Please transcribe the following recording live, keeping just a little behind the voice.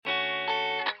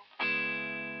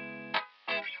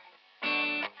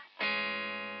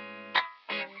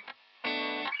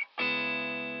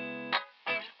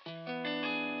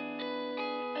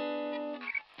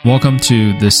Welcome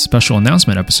to this special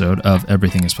announcement episode of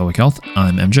Everything is Public Health.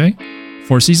 I'm MJ.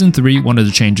 For Season 3, one of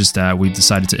the changes that we've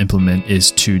decided to implement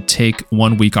is to take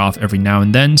 1 week off every now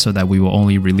and then so that we will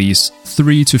only release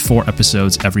 3 to 4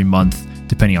 episodes every month,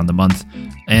 depending on the month.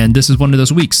 And this is one of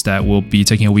those weeks that we'll be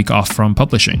taking a week off from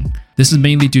publishing. This is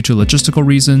mainly due to logistical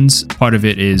reasons. Part of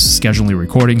it is scheduling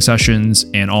recording sessions,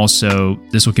 and also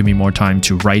this will give me more time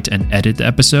to write and edit the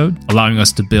episode, allowing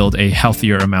us to build a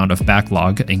healthier amount of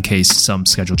backlog in case some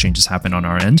schedule changes happen on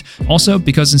our end. Also,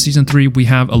 because in Season 3, we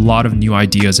have a lot of new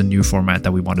ideas and new format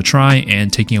that we want to try,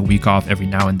 and taking a week off every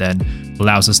now and then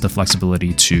allows us the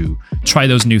flexibility to try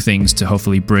those new things to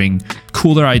hopefully bring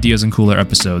cooler ideas and cooler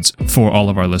episodes for all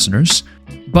of our listeners.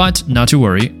 But not to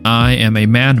worry, I am a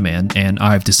madman and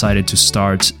I've decided to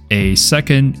start a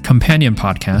second companion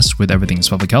podcast with Everything is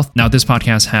Public Health. Now, this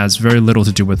podcast has very little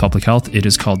to do with public health. It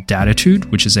is called Datitude,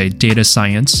 which is a data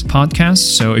science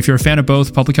podcast. So if you're a fan of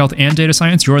both public health and data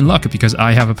science, you're in luck because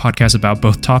I have a podcast about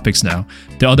both topics now.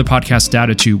 The other podcast,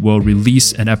 Datitude, will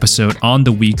release an episode on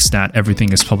the weeks that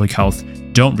Everything is Public Health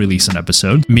don't release an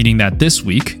episode, meaning that this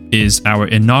week is our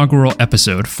inaugural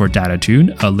episode for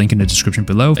Datitude. A link in the description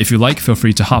below. If you like, feel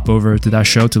free to hop over to that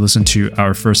show to listen to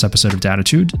our first episode of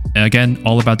Datitude. And again,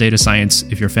 all about data science.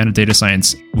 If you're a fan of data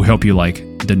science, we hope you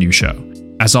like the new show.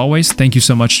 As always, thank you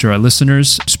so much to our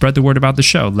listeners. Spread the word about the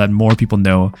show. Let more people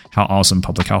know how awesome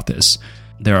public health is.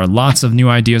 There are lots of new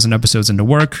ideas and episodes in the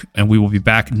work, and we will be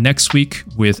back next week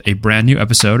with a brand new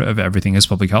episode of Everything is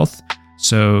Public Health.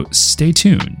 So stay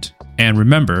tuned. And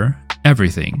remember,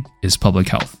 everything is public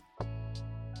health.